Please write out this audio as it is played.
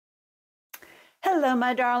Hello,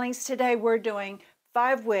 my darlings. Today we're doing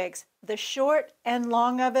 5 wigs. The short and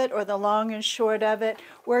long of it, or the long and short of it.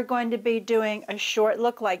 We're going to be doing a short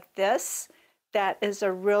look like this. That is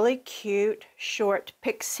a really cute, short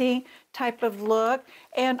pixie type of look.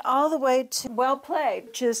 And all the way to well played,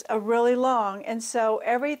 which is a really long. And so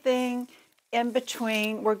everything in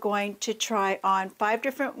between, we're going to try on 5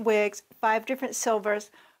 different wigs, 5 different silvers,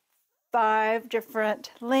 5 different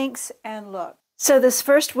lengths and look. So this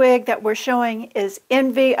first wig that we're showing is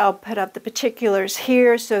Envy. I'll put up the particulars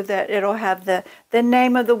here so that it'll have the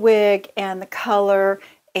name of the wig and the color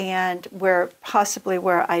and possibly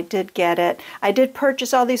where I did get it. I did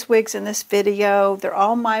purchase all these wigs in this video. They're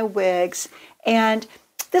all my wigs. And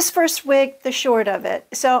this first wig, the short of it.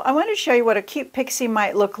 So I want to show you what a cute pixie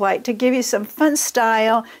might look like to give you some fun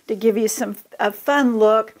style, to give you a fun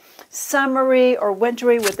look. Summery or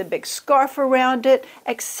wintry with a big scarf around it.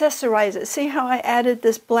 Accessorize it. See how I added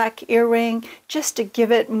this black earring just to give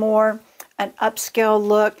it more an upscale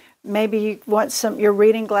look. Maybe you want your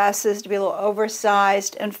reading glasses to be a little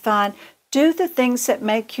oversized and fun. Do the things that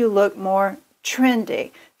make you look more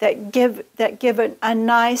trendy, that give a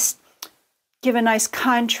nice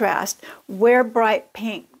contrast. Wear bright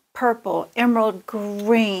pink, purple, emerald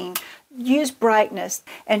green. Use brightness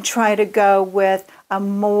and try to go with a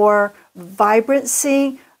more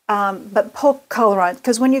vibrancy, but pull color on.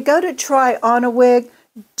 Because when you go to try on a wig,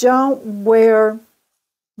 don't wear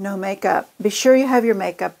no makeup. Be sure you have your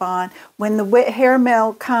makeup on. When the hair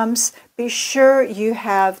mail comes, be sure you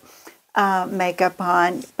have makeup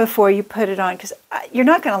on before you put it on, because you're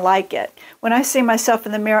not going to like it. When I see myself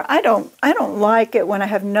in the mirror, I don't like it when I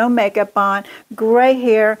have no makeup on, gray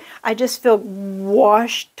hair. I just feel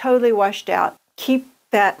totally washed out. Keep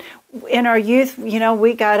that. In our youth,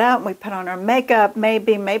 we got out and we put on our makeup.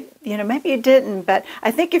 Maybe you didn't, but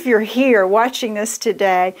I think if you're here watching this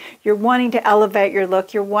today, you're wanting to elevate your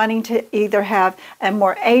look. You're wanting to either have a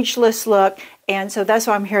more ageless look. And so that's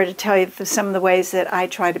why I'm here to tell you some of the ways that I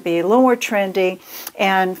try to be a little more trendy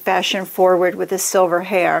and fashion forward with this silver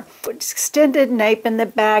hair. Extended nape in the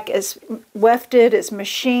back is wefted, is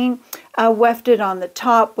machine wefted on the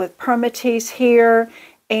top with permatease here,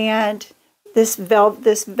 and this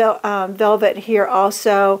velvet here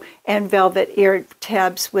also, and velvet ear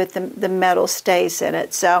tabs with the metal stays in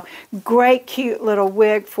it. So great, cute little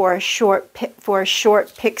wig for a short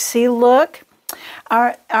pixie look.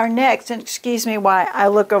 Our next, and excuse me while I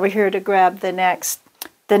look over here to grab the next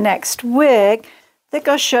wig, I think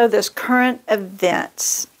I'll show this current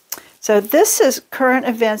events. So this is current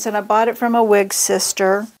events, and I bought it from a wig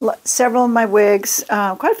sister. Several of my wigs,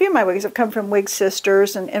 quite a few of my wigs have come from wig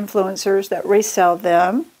sisters and influencers that resell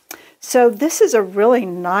them. So this is a really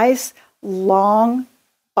nice long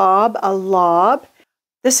bob, a lob.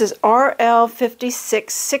 This is RL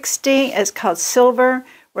 5660. It's called Silver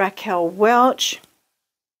Raquel Welch.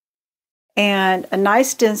 And a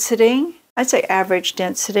nice density, I'd say average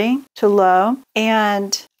density to low.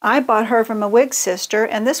 And I bought her from a wig sister,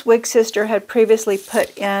 and this wig sister had previously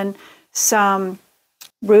put in some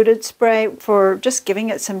rooted spray for just giving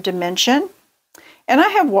it some dimension. And I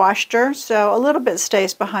have washed her, so a little bit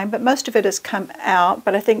stays behind, but most of it has come out,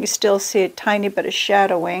 but I think you still see a tiny bit of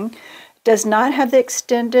shadowing. Does not have the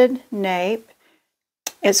extended nape.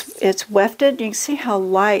 It's wefted. You can see how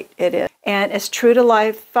light it is. And it's true to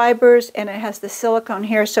life fibers, and it has the silicone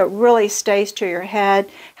here, so it really stays to your head.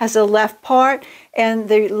 Has a left part, and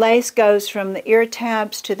the lace goes from the ear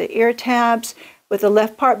tabs to the ear tabs with the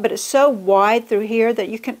left part, but it's so wide through here that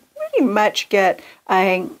you can pretty much get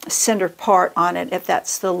a center part on it if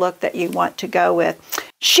that's the look that you want to go with.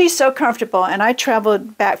 She's so comfortable, and I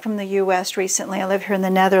traveled back from the U.S. recently. I live here in the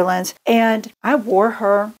Netherlands, and I wore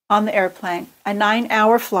her on the airplane. A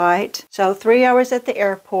 9-hour flight, so 3 hours at the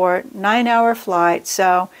airport, 9-hour flight,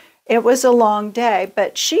 so it was a long day,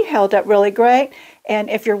 but she held up really great. And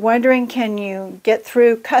if you're wondering, can you get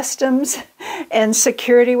through customs and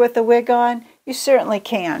security with the wig on, you certainly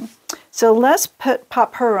can. So let's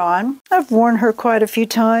pop her on. I've worn her quite a few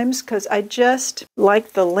times because I just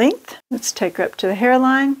like the length. Let's take her up to the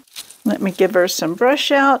hairline. Let me give her some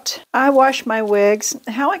brush out. I wash my wigs.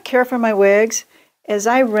 How I care for my wigs is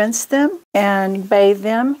I rinse them and bathe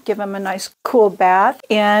them, give them a nice cool bath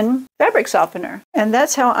in fabric softener. And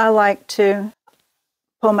that's how I like to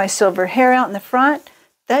pull my silver hair out in the front.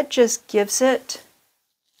 That just gives it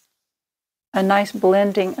a nice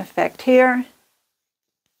blending effect here.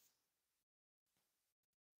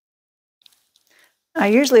 I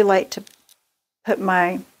usually like to put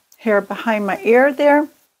my hair behind my ear there.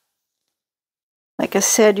 Like I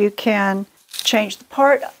said, you can change the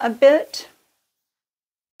part a bit.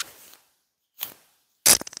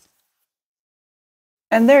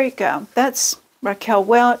 And there you go. That's Raquel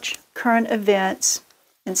Welch, Current Events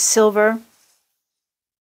in silver.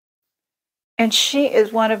 And she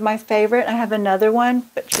is one of my favorite. I have another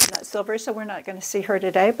one, but she's not silver, so we're not going to see her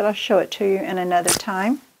today, but I'll show it to you in another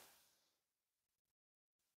time.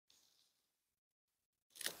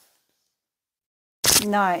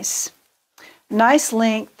 Nice. Nice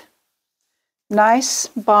length. Nice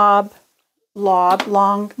bob,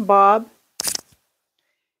 long bob.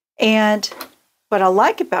 And what I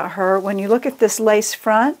like about her, when you look at this lace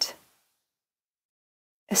front,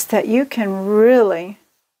 is that you can really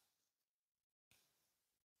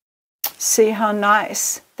see how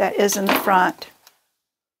nice that is in the front.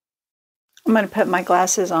 I'm going to put my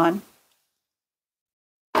glasses on.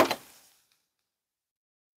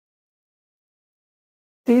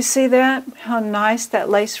 Do you see that? How nice that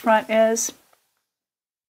lace front is?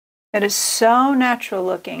 It is so natural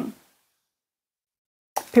looking.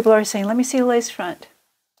 People are saying, let me see the lace front.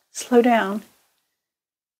 Slow down.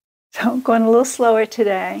 So I'm going a little slower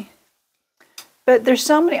today. But there's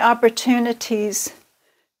so many opportunities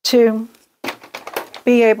to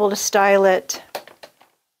be able to style it.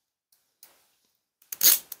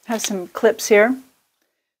 Have some clips here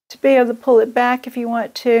to be able to pull it back if you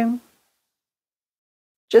want to.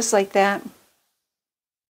 Just like that.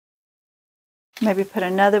 Maybe put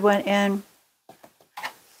another one in.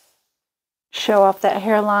 Show off that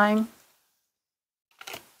hairline.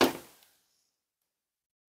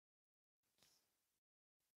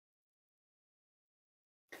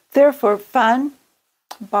 Therefore, fun.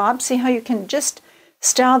 Bob, see how you can just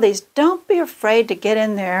style these. Don't be afraid to get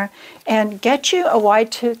in there and get you a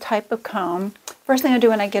wide tooth type of comb. First thing I do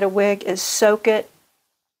when I get a wig is soak it,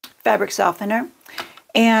 fabric softener,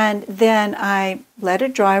 and then I let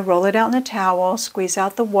it dry, roll it out in the towel, squeeze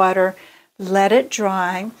out the water, let it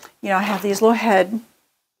dry. You know, I have these little head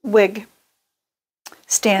wig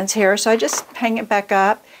stands here, so I just hang it back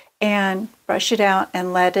up and brush it out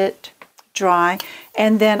and let it dry.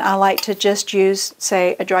 And then I like to just use,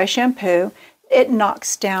 say, a dry shampoo. It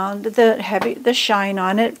knocks down the shine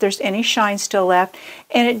on it, if there's any shine still left,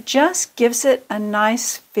 and it just gives it a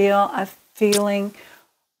nice feel of feeling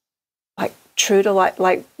like true to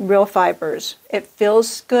like real fibers. It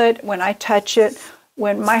feels good when I touch it.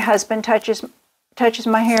 When my husband touches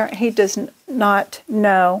my hair, he does not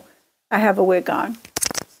know I have a wig on.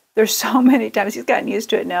 There's so many times, he's gotten used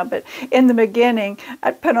to it now, but in the beginning,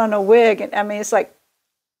 I'd put on a wig, and I mean, it's like,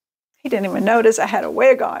 he didn't even notice I had a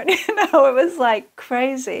wig on. You know, it was like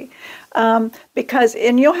crazy. Because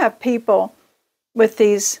you'll have people with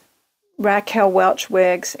these Raquel Welch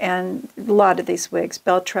wigs, and a lot of these wigs,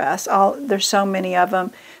 belle tress, there's so many of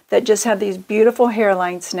them that just have these beautiful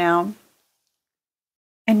hairlines now.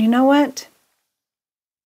 And you know what?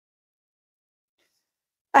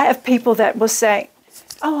 I have people that will say,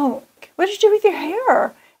 oh, what did you do with your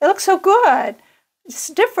hair? It looks so good. It's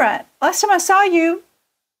different. Last time I saw you,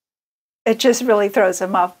 it just really throws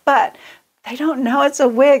them off. But they don't know it's a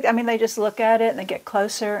wig. I mean, they just look at it and they get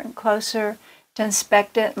closer and closer to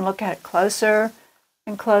inspect it and look at it closer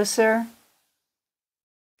and closer.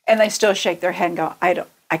 And they still shake their head and go,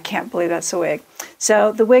 I can't believe that's a wig.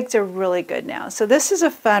 So the wigs are really good now. So this is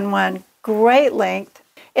a fun one, great length.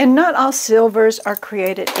 And not all silvers are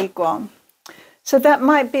created equal. So that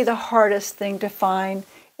might be the hardest thing to find,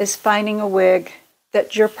 is finding a wig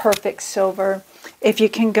that's your perfect silver. If you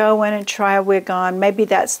can go in and try a wig on, maybe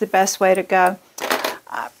that's the best way to go.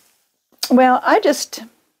 Well, I just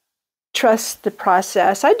trust the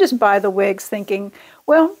process. I just buy the wigs thinking,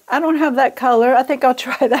 well, I don't have that color. I think I'll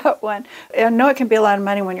try that one. I know it can be a lot of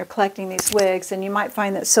money when you're collecting these wigs, and you might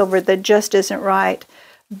find that silver that just isn't right.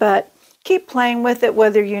 But keep playing with it,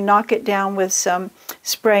 whether you knock it down with some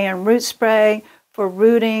spray and root spray for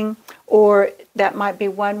rooting, or that might be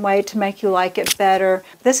one way to make you like it better.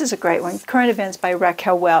 This is a great one, Current Events by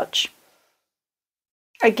Raquel Welch.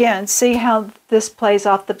 Again, see how this plays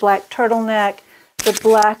off the black turtleneck, the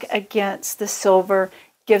black against the silver,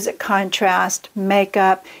 gives it contrast,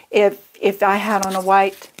 makeup. If I had on a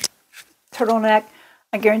white turtleneck,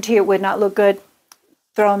 I guarantee it would not look good.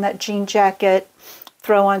 Throw on that jean jacket,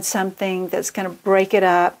 throw on something that's going to break it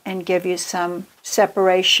up and give you some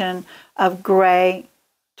separation of gray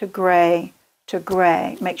to gray to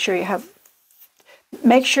gray. Make sure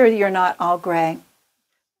you're not all gray.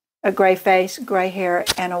 A gray face, gray hair,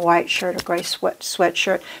 and a white shirt, a gray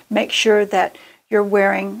sweatshirt. Make sure that you're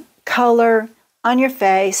wearing color on your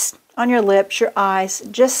face, on your lips, your eyes,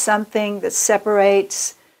 just something that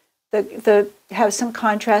separates, have some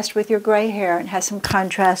contrast with your gray hair and has some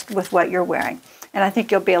contrast with what you're wearing. And I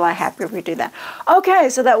think you'll be a lot happier if we do that. Okay,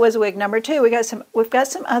 so that was wig number 2. We've got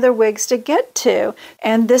some other wigs to get to.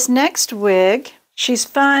 And this next wig, she's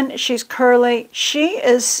fun, she's curly. She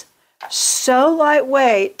is so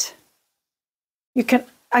lightweight. You can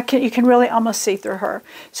really almost see through her.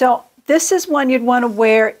 So this is one you'd want to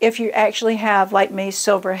wear if you actually have, like me,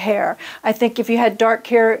 silver hair. I think if you had dark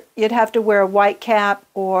hair, you'd have to wear a white cap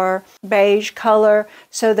or beige color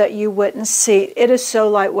so that you wouldn't see. It is so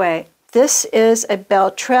lightweight. This is a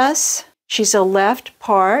belle tress. She's a left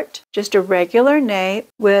part, just a regular nape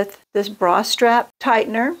with this bra strap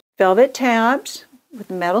tightener, velvet tabs with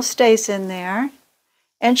metal stays in there.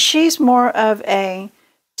 And she's more of a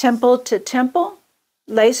temple to temple,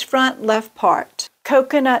 lace front left part.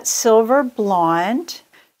 Coconut silver blonde.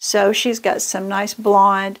 So she's got some nice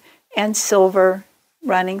blonde and silver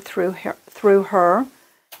running through her.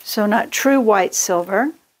 So not true white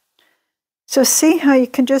silver. So see how you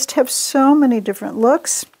can just have so many different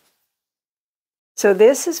looks. So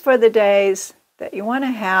this is for the days that you want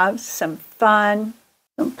to have some fun.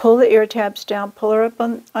 Don't pull the ear tabs down, pull her up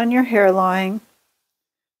on your hairline.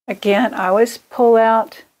 Again, I always pull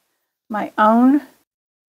out my own.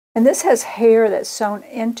 And this has hair that's sewn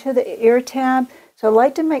into the ear tab. So I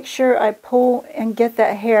like to make sure I pull and get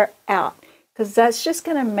that hair out, because that's just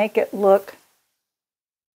going to make it look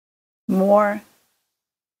more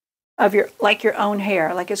of your own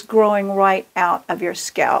hair, like it's growing right out of your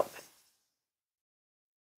scalp.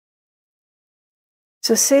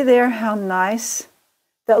 So see there how nice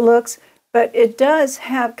that looks, but it does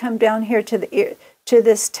have come down here to the ear, to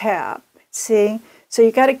this tab. See? So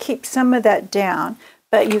you got to keep some of that down.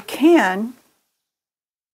 But you can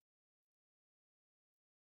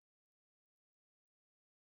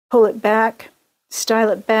pull it back, style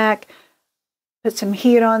it back, put some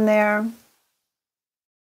heat on there.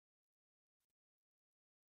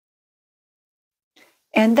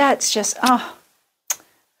 And that's just, oh,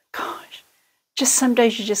 gosh, just some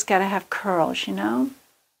days you just got to have curls, you know?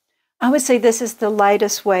 I would say this is the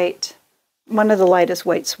lightest weight, one of the lightest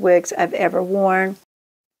weight wigs I've ever worn.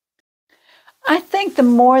 I think the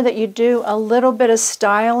more that you do a little bit of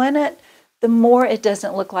style in it, the more it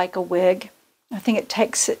doesn't look like a wig. I think it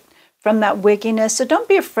takes it from that wigginess. So don't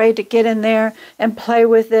be afraid to get in there and play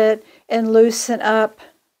with it and loosen up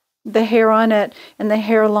the hair on it and the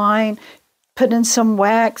hairline. Put in some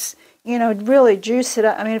wax, you know, really juice it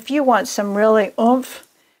up. I mean, if you want some really oomph,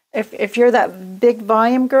 if you're that big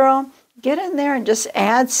volume girl, get in there and just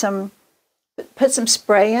add some, put some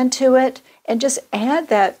spray into it and just add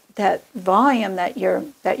that volume that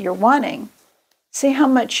you're wanting. See how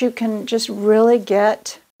much you can just really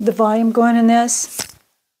get the volume going in this.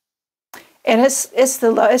 And it's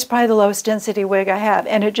probably the lowest density wig I have,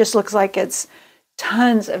 and it just looks like it's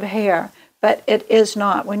tons of hair, but it is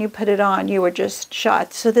not. When you put it on, you were just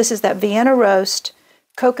shot. So this is that Vienna Roast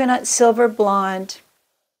coconut silver blonde.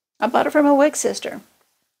 I bought it from a wig sister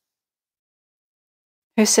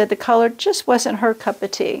who said the color just wasn't her cup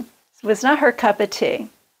of tea. It was not her cup of tea,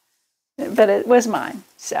 but it was mine.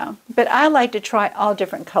 So, but I like to try all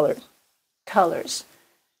different colors.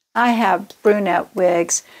 I have brunette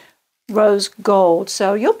wigs, rose gold,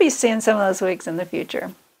 so you'll be seeing some of those wigs in the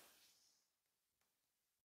future.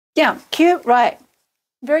 Yeah, cute, right?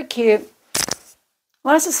 Very cute.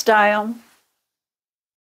 Lots of style.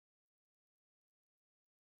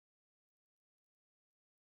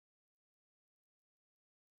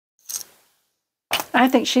 I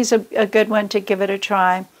think she's a good one to give it a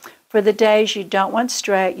try. For the days you don't want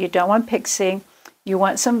straight, you don't want pixie, you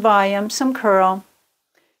want some volume, some curl,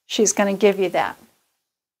 she's going to give you that.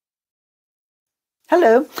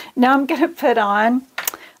 Hello. Now I'm going to put on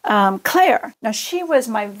Claire. Now she was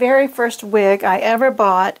my very first wig I ever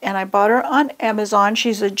bought, and I bought her on Amazon.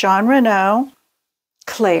 She's a John Renault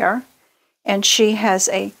Claire, and she has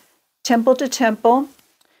a temple to temple,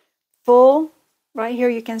 full, right here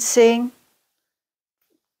you can see,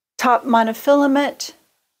 top monofilament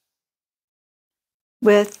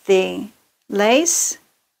with the lace.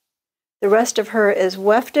 The rest of her is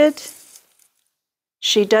wefted.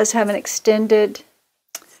 She does have an extended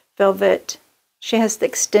velvet. She has the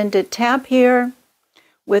extended tab here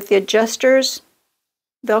with the adjusters,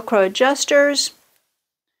 Velcro adjusters.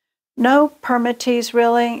 No permatease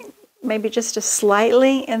really, maybe just a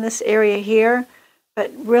slightly in this area here,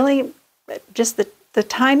 but really just the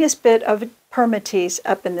tiniest bit of permatease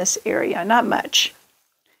up in this area, not much.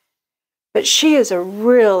 But she is a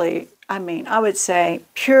really, I mean, I would say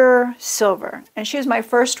pure silver. And she was my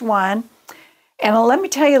first one. And let me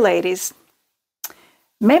tell you, ladies,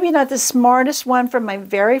 maybe not the smartest one from my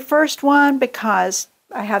very first one because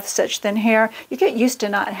I have such thin hair. You get used to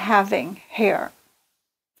not having hair.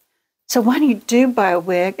 So when you do buy a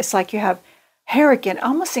wig, it's like you have hair again. It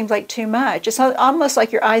almost seems like too much. It's almost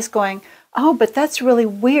like your eyes going, oh, but that's really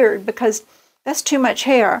weird because that's too much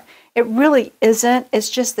hair. It really isn't. It's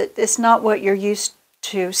just that it's not what you're used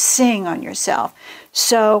to seeing on yourself.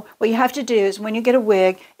 So what you have to do is when you get a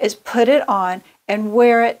wig is put it on and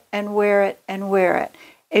wear it and wear it and wear it.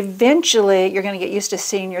 Eventually, you're going to get used to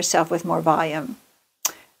seeing yourself with more volume.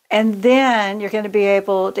 And then you're going to be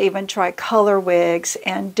able to even try color wigs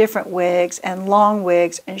and different wigs and long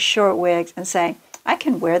wigs and short wigs and say, I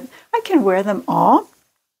can wear them all.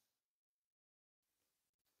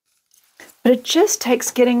 But it just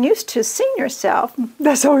takes getting used to seeing yourself.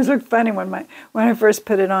 That's always looked funny when I first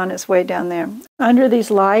put it on. It's way down there. Under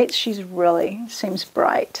these lights, she's really seems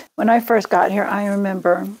bright. When I first got here, I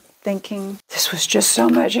remember thinking, this was just so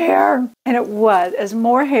much hair. And it was. It's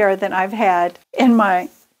more hair than I've had in my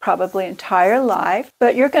probably entire life.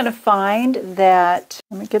 But you're going to find that,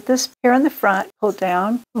 let me get this hair in the front, pull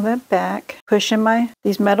down, pull that back, push in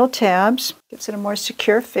these metal tabs, gives it a more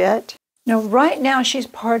secure fit. Now, right now, she's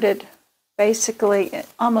parted basically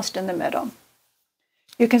almost in the middle.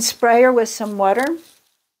 You can spray her with some water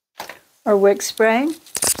or wig spray.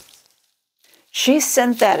 She's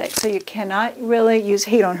synthetic, so you cannot really use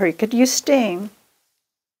heat on her. You could use steam.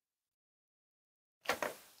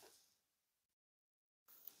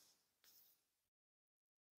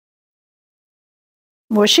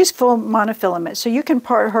 Well, she's full monofilament, so you can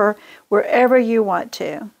part her wherever you want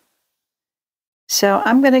to. So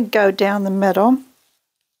I'm going to go down the middle,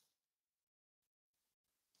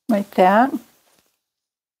 like that.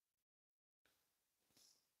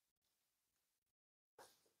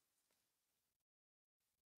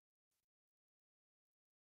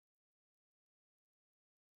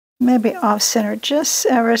 Maybe off center just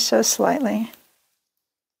ever so slightly.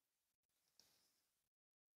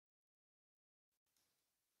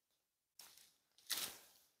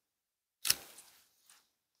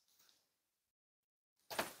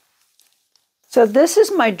 So this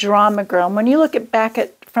is my drama girl. When you look back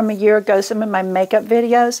from a year ago, some of my makeup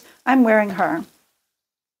videos, I'm wearing her.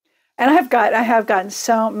 And I have gotten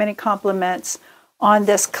so many compliments on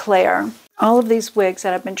this Claire. All of these wigs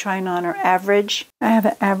that I've been trying on are average. I have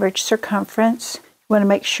an average circumference. You want to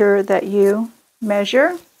make sure that you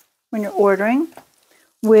measure when you're ordering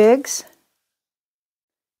wigs.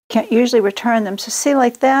 Can't usually return them. So see,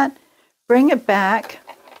 like that, bring it back.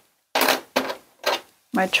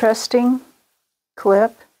 My trusting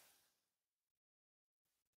clip.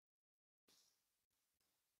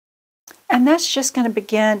 And that's just going to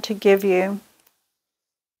begin to give you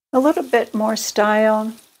a little bit more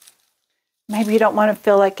style. Maybe you don't want to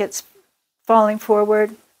feel like it's falling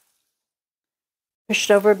forward.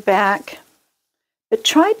 Push it over back. But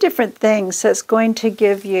try different things that's going to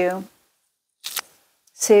give you,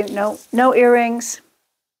 see, no earrings.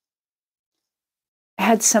 I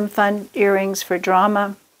had some fun earrings for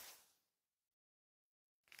drama.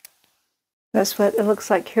 That's what it looks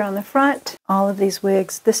like here on the front. All of these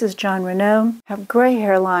wigs, this is John Renault, have gray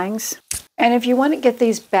hairlines. And if you want to get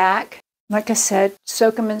these back, like I said,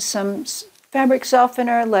 soak them in some fabric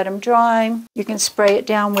softener, let them dry. You can spray it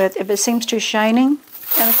down with, if it seems too shiny.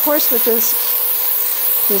 And of course with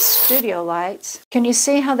these studio lights, can you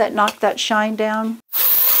see how that knocked that shine down?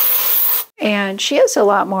 And she has a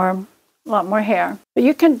lot more hair. But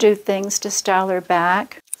you can do things to style her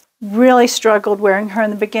back. Really struggled wearing her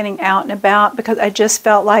in the beginning out and about because I just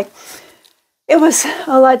felt like it was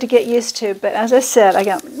a lot to get used to. But as I said, I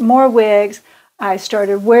got more wigs. I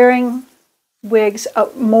started wearing wigs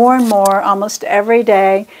more and more almost every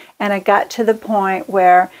day. And I got to the point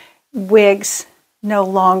where wigs no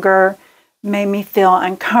longer made me feel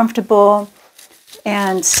uncomfortable.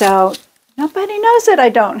 And so nobody knows that I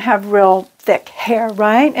don't have real thick hair,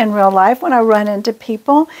 right? In real life, when I run into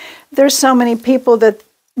people, there's so many people that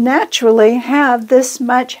naturally have this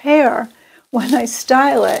much hair when I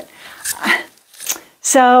style it.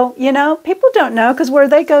 So, you know, people don't know because where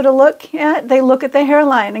they go to look at, they look at the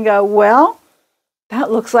hairline and go, well,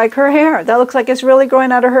 that looks like her hair. That looks like it's really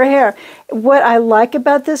growing out of her hair. What I like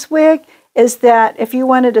about this wig is that if you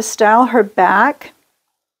wanted to style her back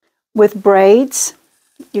with braids,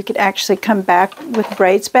 you could actually come back with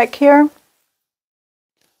braids back here.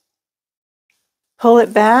 Pull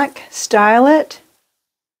it back, style it.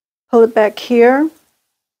 Pull it back here.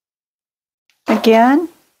 Again,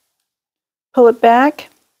 pull it back.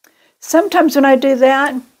 Sometimes when I do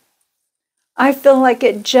that, I feel like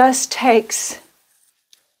it just takes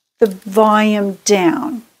the volume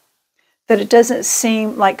down, that it doesn't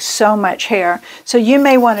seem like so much hair. So you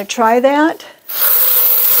may want to try that.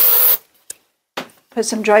 Put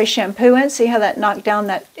some dry shampoo in. See how that knocked down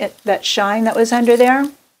that shine that was under there?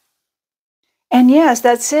 And yes,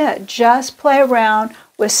 that's it. Just play around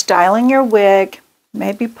with styling your wig,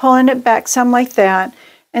 maybe pulling it back some like that,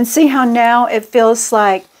 and see how now it feels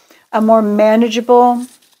like a more manageable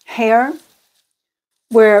hair,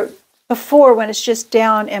 where before, when it's just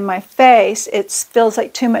down in my face, it feels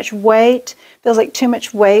like too much weight,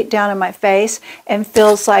 down in my face, and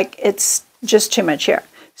feels like it's just too much hair.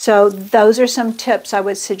 So those are some tips I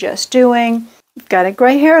would suggest doing. You've got a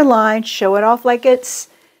gray hairline, show it off like it's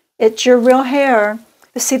your real hair.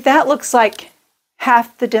 But see, that looks like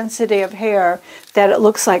half the density of hair that it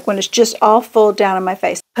looks like when it's just all full down in my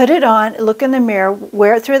face. Put it on, look in the mirror,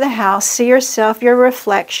 wear it through the house, see yourself, your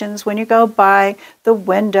reflections when you go by the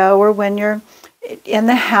window or when you're in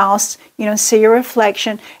the house, you know, see your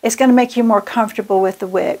reflection. It's going to make you more comfortable with the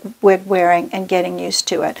wig wearing and getting used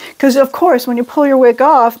to it. Because of course, when you pull your wig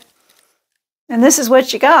off, and this is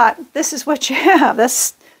what you got, this is what you have.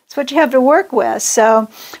 That's what you have to work with. So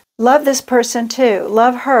love this person too.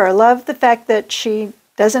 Love her. Love the fact that she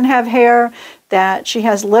doesn't have hair, that she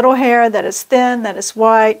has little hair, that is thin, that is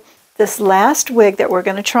white. This last wig that we're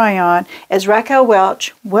going to try on is Raquel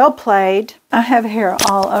Welch. Well played. I have hair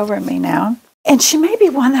all over me now. And she may be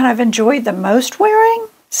one that I've enjoyed the most wearing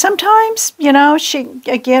sometimes. You know, she,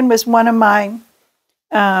 again, was one of my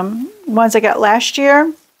ones I got last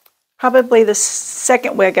year. Probably the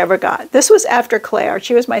second wig I ever got. This was after Claire.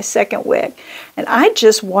 She was my second wig. And I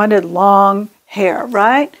just wanted long hair,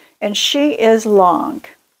 right? And she is long.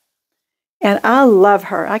 And I love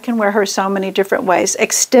her. I can wear her so many different ways.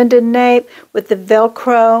 Extended nape with the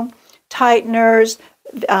Velcro tighteners,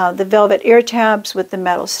 the velvet ear tabs with the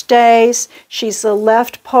metal stays. She's the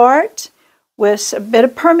left part with a bit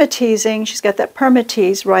of permateasing. She's got that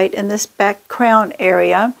permatease right in this back crown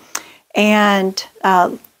area. And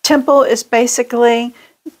temple is basically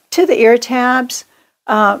to the ear tabs.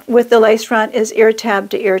 With the lace front is ear tab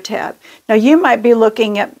to ear tab. Now you might be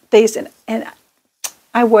looking at these, and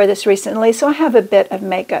I wore this recently, so I have a bit of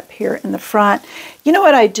makeup here in the front. You know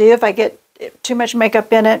what I do if I get too much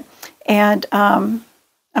makeup in it and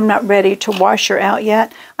I'm not ready to wash her out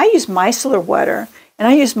yet? I use micellar water, and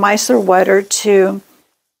I use micellar water to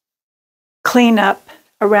clean up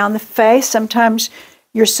around the face. Sometimes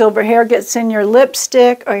your silver hair gets in your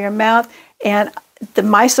lipstick or your mouth, and the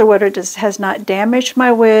micellar water has not damaged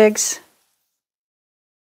my wigs,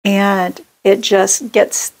 and it just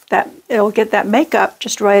gets that, it'll get that makeup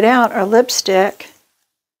just right out, or lipstick,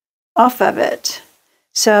 off of it.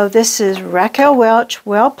 So this is Raquel Welch,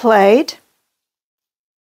 Well Played.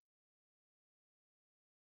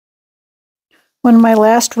 One of my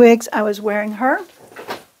last wigs, I was wearing her.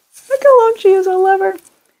 Look how long she is, I love her.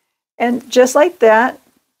 And just like that,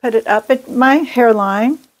 put it up at my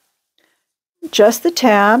hairline, just the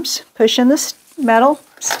tabs, push in the metal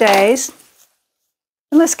stays,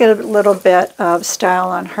 and let's get a little bit of style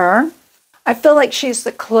on her. I feel like she's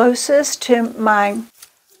the closest to my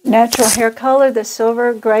natural hair color the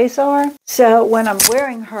silver grays are. So when I'm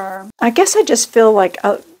wearing her, I guess I just feel like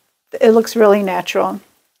it looks really natural.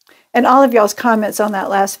 And all of y'all's comments on that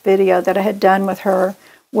last video that I had done with her,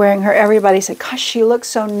 wearing her, everybody said, gosh, she looks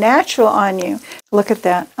so natural on you. Look at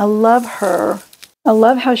that. I love her. I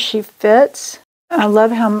love how she fits. I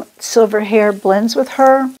love how silver hair blends with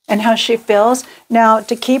her and how she feels. Now,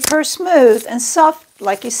 to keep her smooth and soft,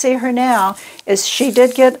 like you see her now, is she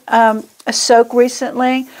did get a soak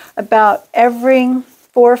recently. About every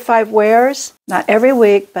 4 or 5 wears, not every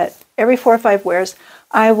week, but every 4 or 5 wears,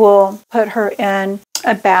 I will put her in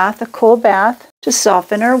a bath, a cool bath, to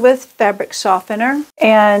soften her with fabric softener,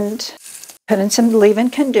 and put in some leave-in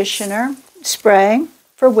conditioner spray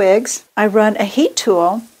for wigs. I run a heat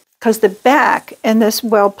tool because the back in this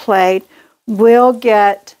Well Played will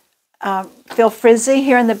get feel frizzy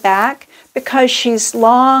here in the back because she's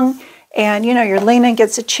long, and you know, you're leaning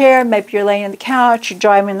against a chair, maybe you're laying on the couch, you're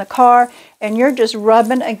driving in the car, and you're just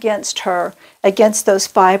rubbing against her, against those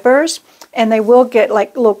fibers. And they will get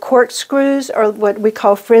like little corkscrews, or what we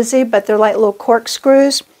call frizzy, but they're like little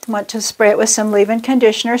corkscrews. Want to spray it with some leave-in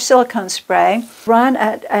conditioner, silicone spray. Run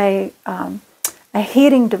at a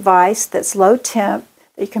heating device that's low temp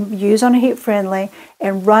that you can use on a heat friendly,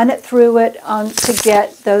 and run it through it to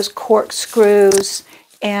get those corkscrews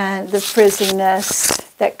and the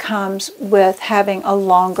frizziness that comes with having a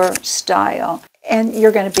longer style. And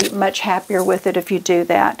you're going to be much happier with it if you do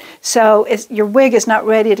that. So your wig is not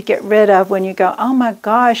ready to get rid of when you go, oh my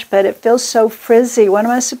gosh, but it feels so frizzy. What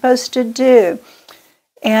am I supposed to do?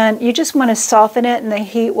 And you just want to soften it, and the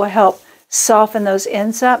heat will help soften those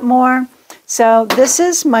ends up more. So this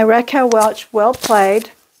is my Raquel Welch Well Played.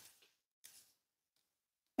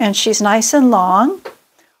 And she's nice and long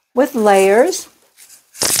with layers.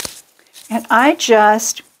 And I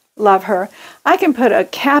just love her. I can put a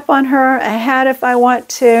cap on her, a hat if I want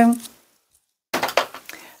to.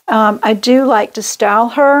 I do like to style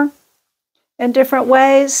her in different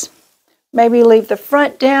ways. Maybe leave the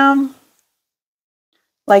front down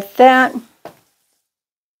like that.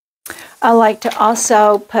 I like to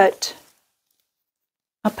also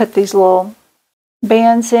I'll put these little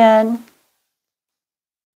bands in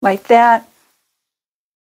like that.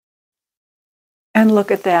 And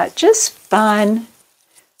look at that, just fun.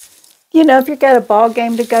 You know, if you've got a ball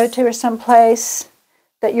game to go to or someplace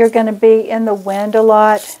that you're going to be in the wind a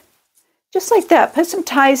lot, just like that, put some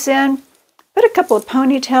ties in, put a couple of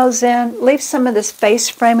ponytails in, leave some of this face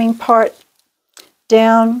framing part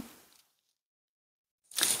down,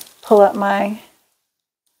 pull up my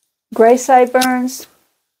gray sideburns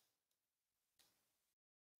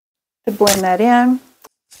to blend that in.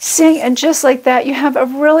 See, and just like that, you have a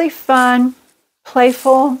really fun,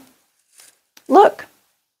 playful look.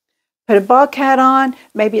 Put a ball cap on,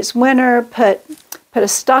 maybe it's winter, put a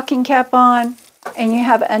stocking cap on, and you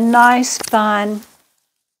have a nice, fun,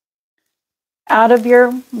 out of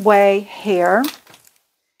your way hair.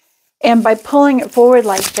 And by pulling it forward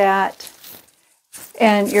like that,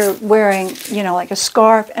 and you're wearing, you know, like a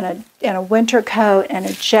scarf and a winter coat and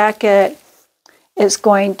a jacket, it's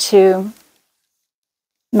going to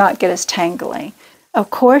not get as tangly. Of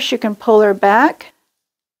course, you can pull her back.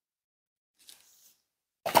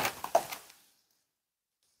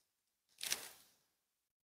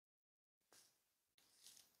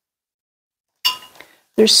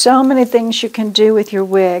 There's so many things you can do with your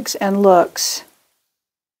wigs and looks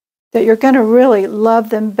that you're going to really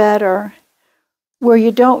love them better, where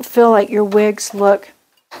you don't feel like your wigs look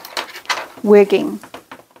wigging.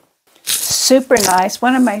 Super nice.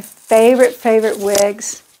 One of my favorite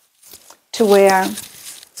wigs to wear.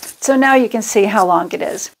 So now you can see how long it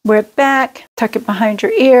is. Wear it back, tuck it behind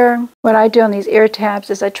your ear. What I do on these ear tabs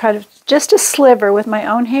is I try to just a sliver with my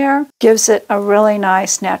own hair. Gives it a really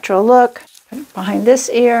nice natural look. Put it behind this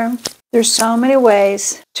ear. There's so many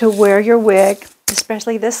ways to wear your wig,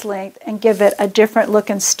 especially this length, and give it a different look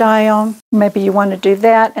and style. Maybe you want to do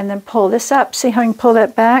that and then pull this up. See how you can pull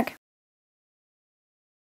that back?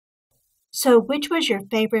 So which was your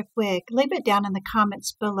favorite wig? Leave it down in the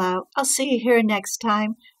comments below. I'll see you here next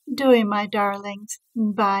time. Doing my darlings.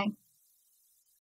 Bye.